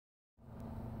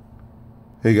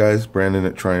Hey guys, Brandon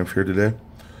at Triumph here today.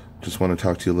 Just want to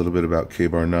talk to you a little bit about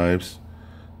Ka-Bar knives.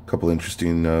 A couple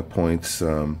interesting points.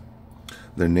 Their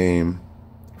name,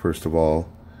 first of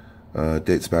all,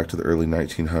 dates back to the early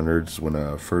 1900s when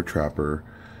a fur trapper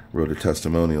wrote a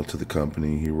testimonial to the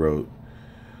company. He wrote,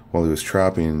 while he was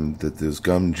trapping, that his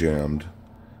gum jammed,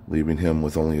 leaving him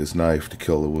with only his knife to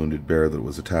kill a wounded bear that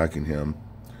was attacking him.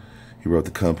 He wrote the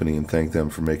company and thanked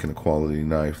them for making a quality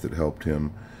knife that helped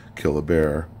him kill a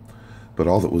bear. But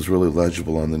all that was really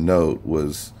legible on the note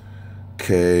was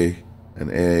K, an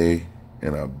A,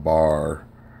 and a bar.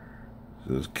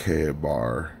 It was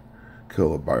Ka-Bar,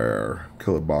 kill a bear,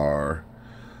 kill a bar.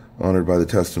 Honored by the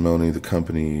testimony, the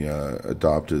company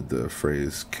adopted the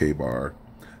phrase Ka-Bar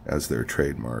as their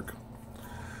trademark.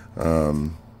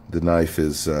 The knife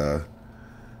has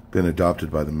been adopted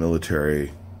by the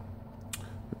military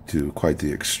to quite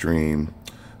the extreme.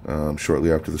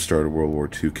 Shortly after the start of World War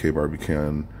II, Ka-Bar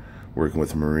began working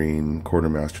with a Marine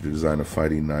quartermaster to design a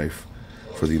fighting knife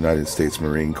for the United States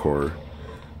Marine Corps.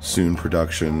 Soon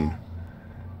production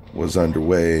was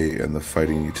underway, and the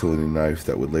fighting utility knife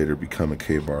that would later become a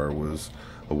Ka-Bar was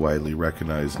a widely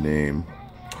recognized name.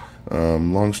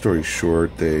 Long story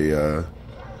short, they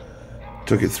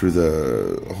took it through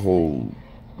the whole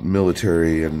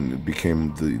military and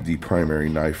became the primary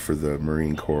knife for the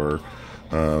Marine Corps,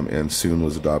 and soon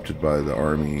was adopted by the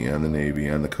Army and the Navy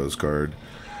and the Coast Guard.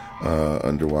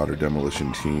 Underwater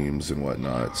demolition teams and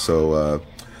whatnot. So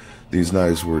these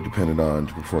knives were depended on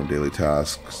to perform daily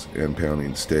tasks and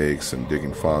pounding steaks and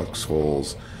digging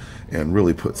foxholes, and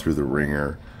really put through the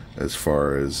ringer as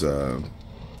far as the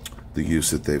use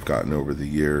that they've gotten over the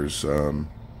years.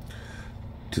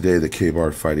 Today, the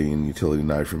Ka-Bar fighting utility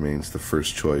knife remains the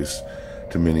first choice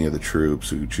to many of the troops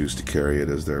who choose to carry it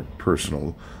as their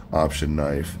personal option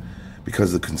knife.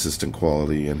 Because of the consistent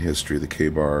quality and history, the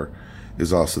Ka-Bar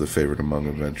is also the favorite among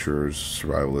adventurers,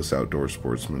 survivalists, outdoor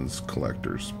sportsmen,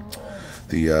 collectors.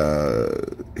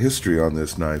 The history on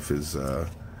this knife is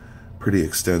pretty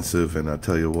extensive, and I'll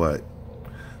tell you what,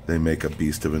 they make a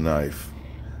beast of a knife.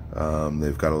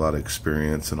 They've got a lot of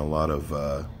experience and a lot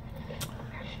of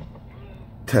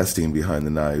testing behind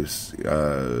the knives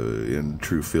in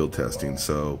true field testing,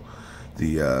 so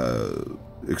the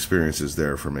experience is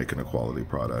there for making a quality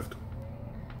product.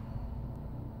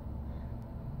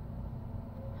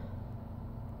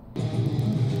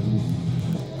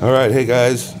 Alright, hey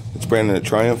guys, it's Brandon at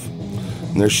Triumph,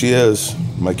 and there she is,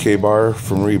 my Ka-Bar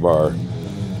from Ribar.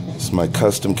 It's my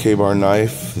custom Ka-Bar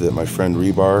knife that my friend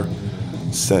Ribar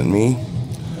sent me.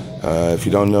 If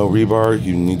you don't know Ribar,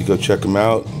 you need to go check him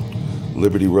out.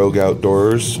 Liberty Rogue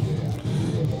Outdoors.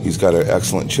 He's got an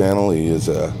excellent channel. He is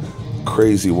a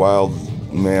crazy wild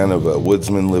man of a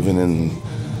woodsman living in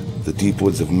the deep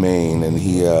woods of Maine, and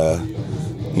he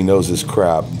knows his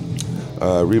crap.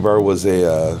 Ribar was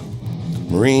a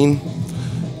Marine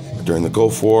during the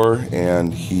Gulf War,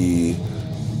 and he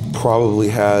probably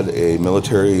had a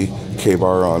military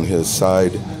Ka-Bar on his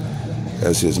side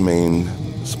as his main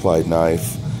supplied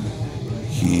knife.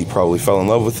 He probably fell in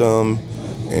love with them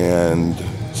and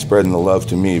spreading the love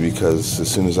to me, because as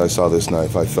soon as I saw this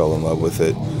knife, I fell in love with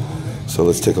it. So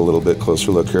let's take a little bit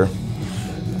closer look here.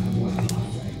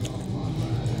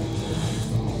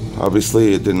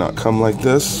 Obviously, it did not come like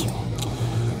this.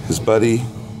 His buddy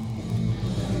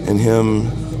and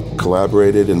him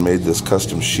collaborated and made this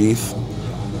custom sheath.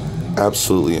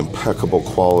 Absolutely impeccable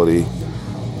quality,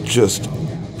 just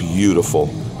beautiful.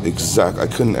 I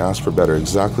couldn't ask for better.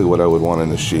 Exactly what I would want in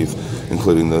a sheath,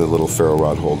 including the little ferro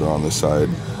rod holder on the side.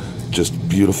 Just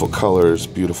beautiful colors,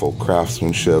 beautiful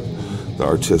craftsmanship. The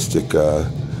artistic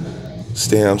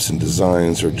stamps and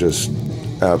designs are just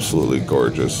absolutely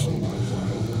gorgeous.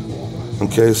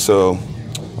 Okay, so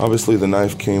obviously the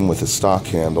knife came with a stock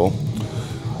handle,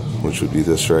 which would be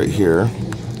this right here.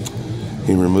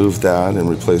 He removed that and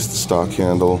replaced the stock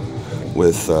handle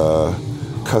with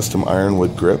custom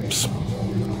ironwood grips,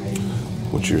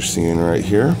 which you're seeing right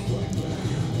here.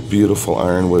 Beautiful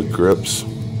ironwood grips.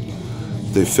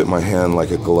 They fit my hand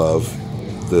like a glove.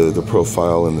 The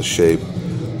profile and the shape,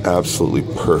 absolutely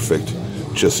perfect.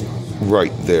 Just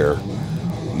right there.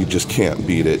 You just can't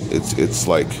beat it. It's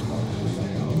like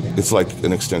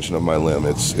an extension of my limb.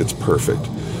 It's perfect.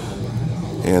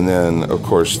 And then, of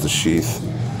course, the sheath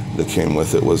that came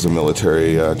with it was a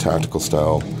military tactical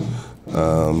style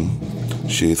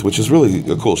sheath, which is really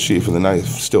a cool sheath, and the knife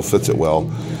still fits it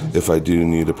well if I do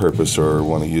need a purpose or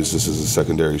want to use this as a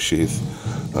secondary sheath.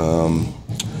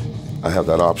 I have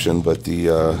that option, but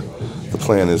the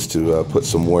plan is to put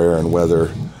some wear and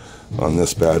weather on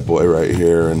this bad boy right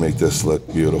here and make this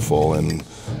look beautiful and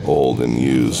old and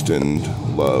used and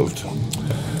loved.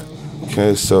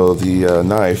 Okay, so the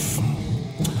knife,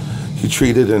 he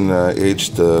treated and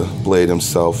aged the blade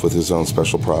himself with his own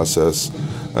special process.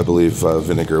 I believe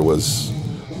vinegar was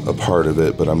a part of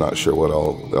it, but I'm not sure what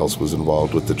else was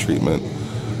involved with the treatment.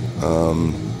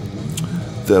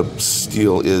 The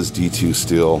steel is D2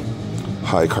 steel,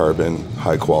 high carbon,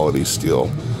 high quality steel.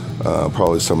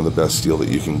 Probably some of the best steel that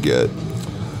you can get.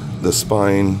 The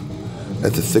spine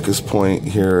at the thickest point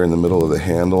here in the middle of the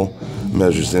handle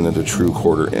measures in at a true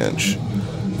 1/4 inch.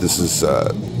 This is,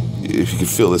 if you could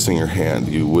feel this in your hand,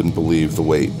 you wouldn't believe the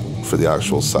weight for the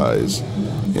actual size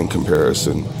in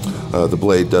comparison. The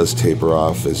blade does taper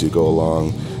off as you go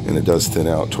along, and it does thin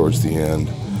out towards the end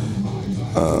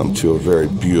to a very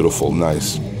beautiful,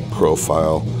 nice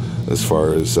profile as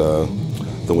far as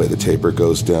the way the taper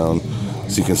goes down.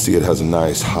 So you can see it has a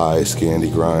nice high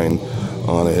Scandi grind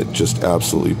on it, just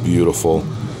absolutely beautiful.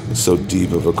 It's so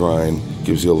deep of a grind,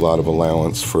 gives you a lot of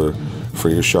allowance for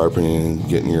your sharpening and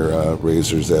getting your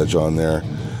razor's edge on there.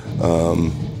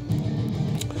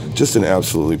 Just an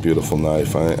absolutely beautiful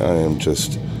knife. I am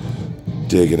just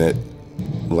digging it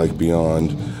like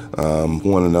beyond.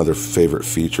 Another favorite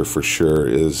feature for sure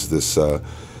is this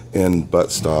end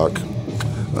buttstock.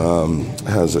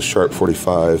 Has a sharp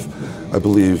 45, I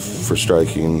believe, for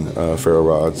striking ferro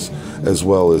rods, as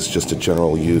well as just a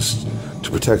general use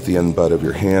to protect the end butt of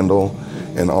your handle.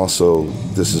 And also,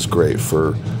 this is great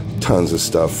for tons of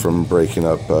stuff, from breaking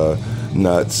up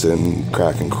nuts and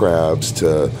cracking crabs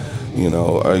to, you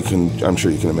know, I'm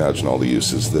sure you can imagine all the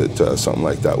uses that something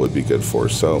like that would be good for.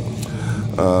 So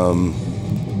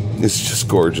it's just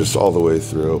gorgeous all the way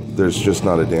through. There's just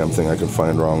not a damn thing I can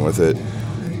find wrong with it.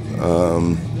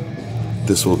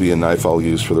 This will be a knife I'll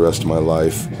use for the rest of my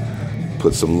life.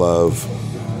 Put some love,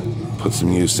 put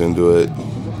some use into it,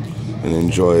 and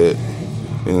enjoy it.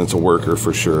 And it's a worker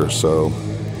for sure. So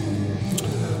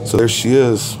there she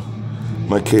is,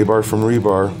 my Ka-Bar from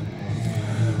Ribar.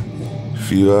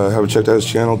 If you haven't checked out his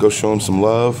channel, go show him some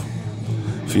love.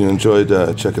 If you enjoyed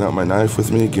checking out my knife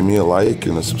with me, give me a like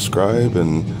and a subscribe,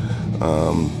 and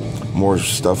more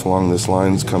stuff along this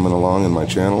line is coming along in my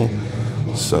channel.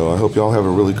 So I hope you all have a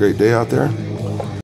really great day out there.